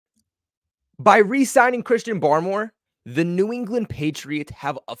By re-signing Christian Barmore, the New England Patriots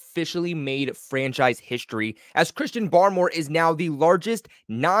have officially made franchise history, as Christian Barmore is now the largest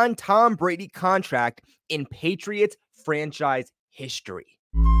non-Tom Brady contract in Patriots franchise history.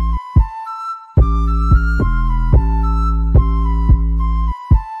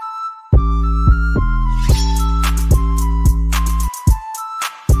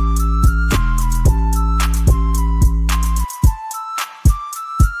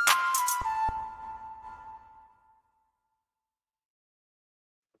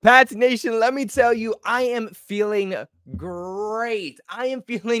 Pats Nation, let me tell you, I am feeling great. I am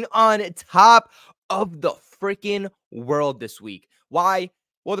feeling on top of the freaking world this week. Why?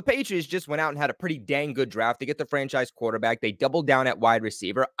 Well, the Patriots just went out and had a pretty dang good draft. They get the franchise quarterback. They doubled down at wide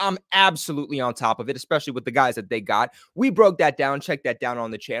receiver. I'm absolutely on top of it, especially with the guys that they got. We broke that down, checked that down on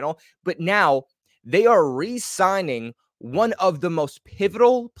the channel. But now they are re-signing one of the most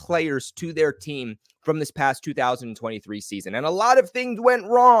pivotal players to their team from this past 2023 season. And a lot of things went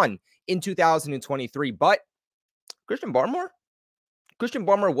wrong in 2023, but Christian Barmore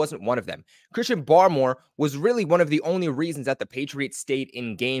wasn't one of them. Christian Barmore was really one of the only reasons that the Patriots stayed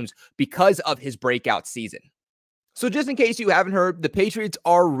in games because of his breakout season. So just in case you haven't heard, the Patriots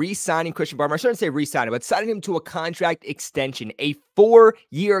are re-signing Christian Barmore. I shouldn't say re-signing, but signing him to a contract extension, a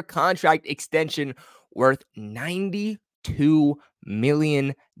 4-year contract extension worth $92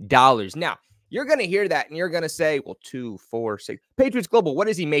 million. Now, you're going to hear that and you're going to say, well, 2, 4, 6. Patriots Global, what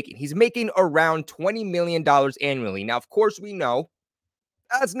is he making? He's making around $20 million annually. Now, of course, we know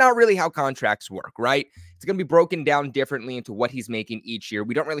that's not really how contracts work, right? It's going to be broken down differently into what he's making each year.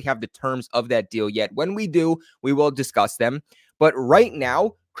 We don't really have the terms of that deal yet. When we do, we will discuss them. But right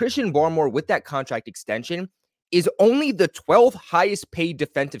now, Christian Barmore, with that contract extension, is only the 12th highest paid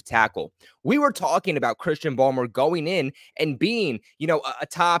defensive tackle. We were talking about Christian Barmore going in and being, a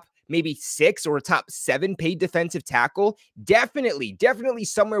top maybe 6 or a top 7 paid defensive tackle. Definitely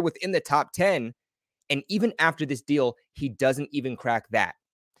somewhere within the top 10. And even after this deal, he doesn't even crack that.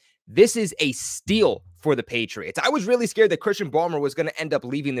 This is a steal for the Patriots. I was really scared that Christian Barmore was going to end up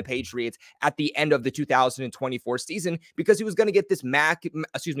leaving the Patriots at the end of the 2024 season because he was going to get this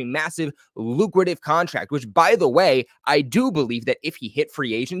massive lucrative contract, which, by the way, I do believe that if he hit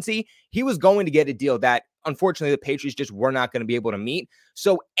free agency, he was going to get a deal that, unfortunately, the Patriots just were not going to be able to meet.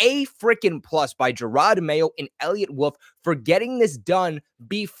 So A freaking plus by Gerard Mayo and Elliott Wolf for getting this done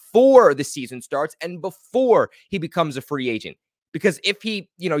before the season starts and before he becomes a free agent. Because if he,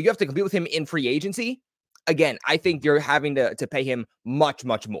 you have to compete with him in free agency, again, I think you're having to pay him much,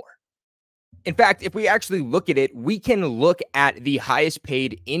 much more. In fact, if we actually look at it, we can look at the highest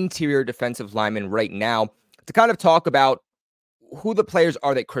paid interior defensive lineman right now to kind of talk about who the players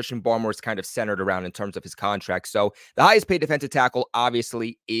are that Christian Barmore is kind of centered around in terms of his contract. So the highest paid defensive tackle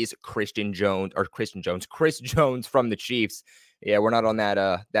obviously is Chris Jones from the Chiefs. Yeah, we're not on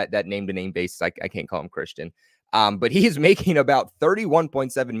that name-to-name basis. I can't call him Christian. But he is making about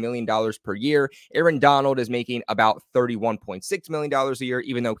 $31.7 million per year. Aaron Donald is making about $31.6 million a year,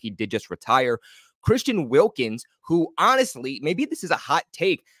 even though he did just retire. Christian Wilkins, who honestly, maybe this is a hot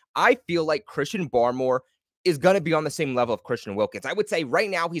take, I feel like Christian Barmore is going to be on the same level of Christian Wilkins. I would say right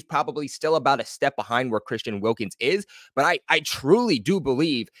now he's probably still about a step behind where Christian Wilkins is, but I truly do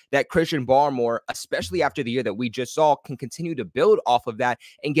believe that Christian Barmore, especially after the year that we just saw, can continue to build off of that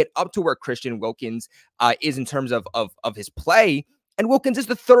and get up to where Christian Wilkins is in terms of his play. And Wilkins is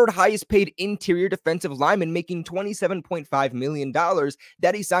the 3rd highest paid interior defensive lineman, making $27.5 million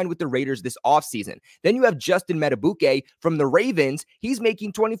that he signed with the Raiders this offseason. Then you have Justin Metabuke from the Ravens. He's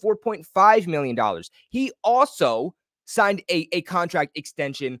making $24.5 million. He also signed a contract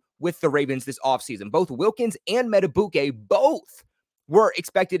extension with the Ravens this offseason. Both Wilkins and Metabuke both were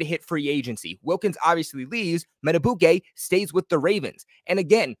expected to hit free agency. Wilkins obviously leaves. Metabuke stays with the Ravens. And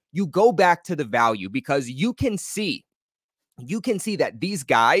again, you go back to the value because you can see that these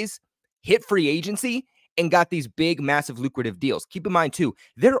guys hit free agency and got these big, massive, lucrative deals. Keep in mind, too,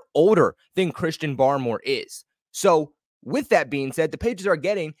 they're older than Christian Barmore is. So with that being said, the Patriots are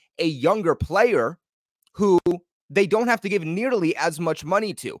getting a younger player who they don't have to give nearly as much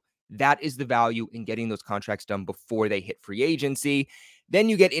money to. That is the value in getting those contracts done before they hit free agency. Then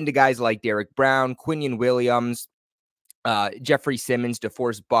you get into guys like Derek Brown, Quinnen Williams, Jeffrey Simmons,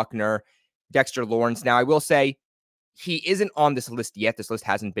 DeForest Buckner, Dexter Lawrence. Now, I will say, he isn't on this list yet. This list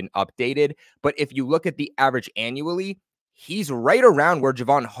hasn't been updated. But if you look at the average annually, he's right around where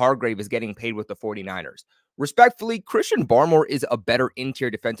Javon Hargrave is getting paid with the 49ers. Respectfully, Christian Barmore is a better interior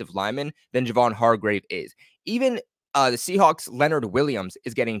defensive lineman than Javon Hargrave is. Even the Seahawks' Leonard Williams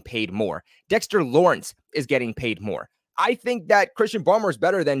is getting paid more. Dexter Lawrence is getting paid more. I think that Christian Barmore is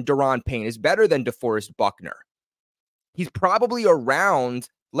better than Daron Payne, is better than DeForest Buckner. He's probably around,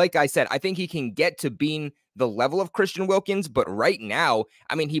 like I said, I think he can get to being the level of Christian Wilkins, but right now,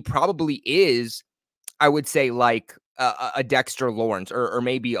 I mean, he probably is, I would say, like a Dexter Lawrence or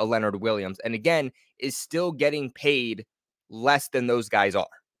maybe a Leonard Williams. And again, is still getting paid less than those guys are.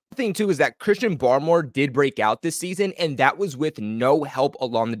 The thing, too, is that Christian Barmore did break out this season, and that was with no help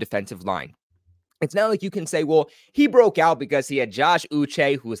along the defensive line. It's not like you can say, well, he broke out because he had Josh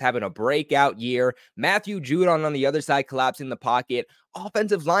Uche, who was having a breakout year, Matthew Judon on the other side collapsing the pocket.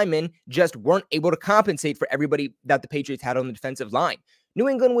 Offensive linemen just weren't able to compensate for everybody that the Patriots had on the defensive line. New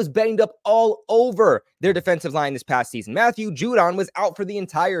England was banged up all over their defensive line this past season. Matthew Judon was out for the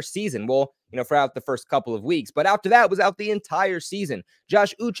entire season. Well, for out the first couple of weeks, but after that was out the entire season.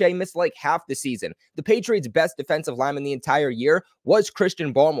 Josh Uche missed like half the season. The Patriots' best defensive lineman the entire year was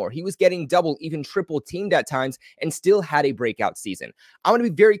Christian Barmore. He was getting double, even triple teamed at times and still had a breakout season. I'm going to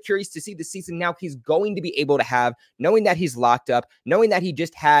be very curious to see the season now he's going to be able to have, knowing that he's locked up, knowing that he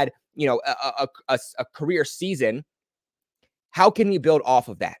just had, a career season. How can you build off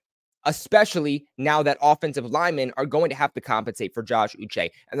of that? Especially now that offensive linemen are going to have to compensate for Josh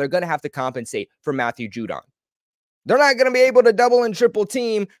Uche, and they're going to have to compensate for Matthew Judon. They're not going to be able to double and triple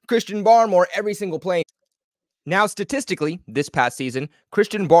team Christian Barmore every single play. Now, statistically, this past season,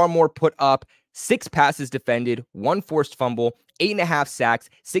 Christian Barmore put up 6 passes defended, 1 forced fumble, 8.5 sacks,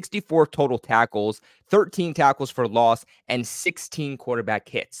 64 total tackles, 13 tackles for loss, and 16 quarterback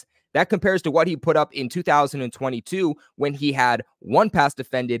hits. That compares to what he put up in 2022 when he had 1 pass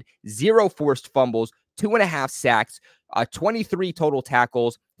defended, 0 forced fumbles, 2.5 sacks, 23 total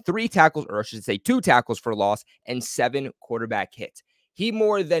tackles, 2 tackles for loss, and 7 quarterback hits. He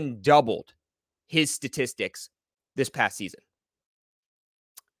more than doubled his statistics this past season.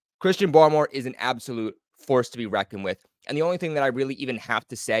 Christian Barmore is an absolute force to be reckoned with. And the only thing that I really even have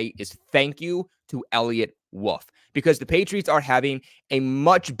to say is thank you to Elliott Wolf, because the Patriots are having a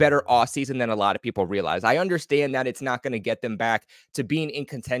much better offseason than a lot of people realize. I understand that it's not going to get them back to being in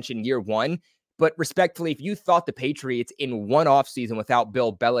contention year one, but respectfully, if you thought the Patriots in one offseason without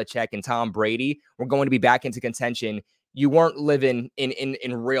Bill Belichick and Tom Brady were going to be back into contention, you weren't living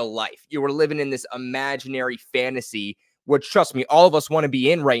in real life. You were living in this imaginary fantasy, which, trust me, all of us want to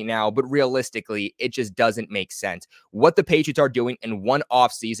be in right now, but realistically, it just doesn't make sense. What the Patriots are doing in one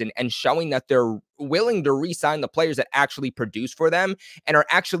offseason and showing that they're willing to re-sign the players that actually produce for them and are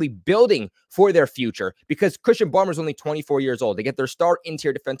actually building for their future, because Christian Barmore is only 24 years old. They get their start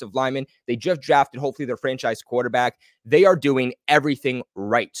interior defensive lineman. They just drafted, hopefully, their franchise quarterback. They are doing everything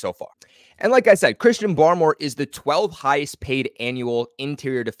right so far. And like I said, Christian Barmore is the 12th highest paid annual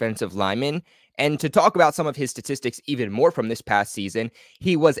interior defensive lineman. And to talk about some of his statistics even more from this past season,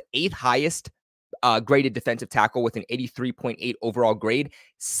 he was 8th highest graded defensive tackle with an 83.8 overall grade,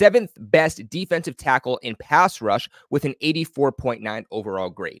 7th best defensive tackle in pass rush with an 84.9 overall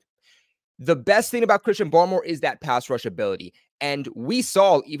grade. The best thing about Christian Barmore is that pass rush ability. And we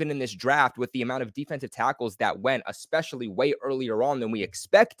saw even in this draft with the amount of defensive tackles that went, especially way earlier on than we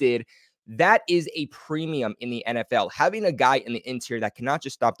expected, that is a premium in the NFL. Having a guy in the interior that cannot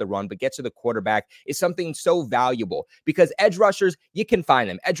just stop the run, but gets to the quarterback is something so valuable, because edge rushers, you can find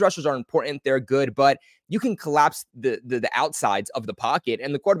them. Edge rushers are important. They're good, but you can collapse the outsides of the pocket,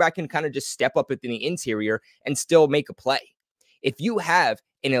 and the quarterback can kind of just step up in the interior and still make a play. If you have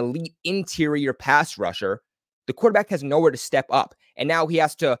an elite interior pass rusher, the quarterback has nowhere to step up, and now he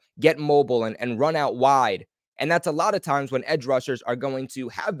has to get mobile and run out wide. And that's a lot of times when edge rushers are going to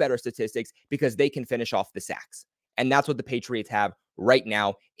have better statistics because they can finish off the sacks. And that's what the Patriots have right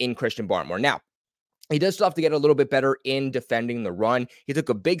now in Christian Barmore. Now, he does still have to get a little bit better in defending the run. He took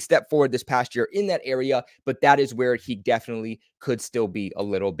a big step forward this past year in that area, but that is where he definitely could still be a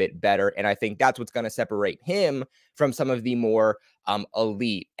little bit better. And I think that's what's going to separate him from some of the more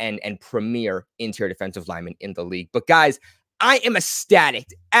elite and premier interior defensive linemen in the league. But guys, I am ecstatic.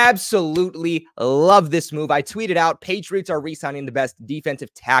 Absolutely love this move. I tweeted out, Patriots are re-signing the best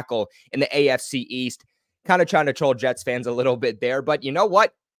defensive tackle in the AFC East. Kind of trying to troll Jets fans a little bit there, but you know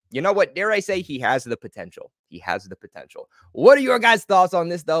what? Dare I say, he has the potential. He has the potential. What are your guys' thoughts on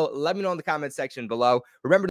this, though? Let me know in the comment section below. Remember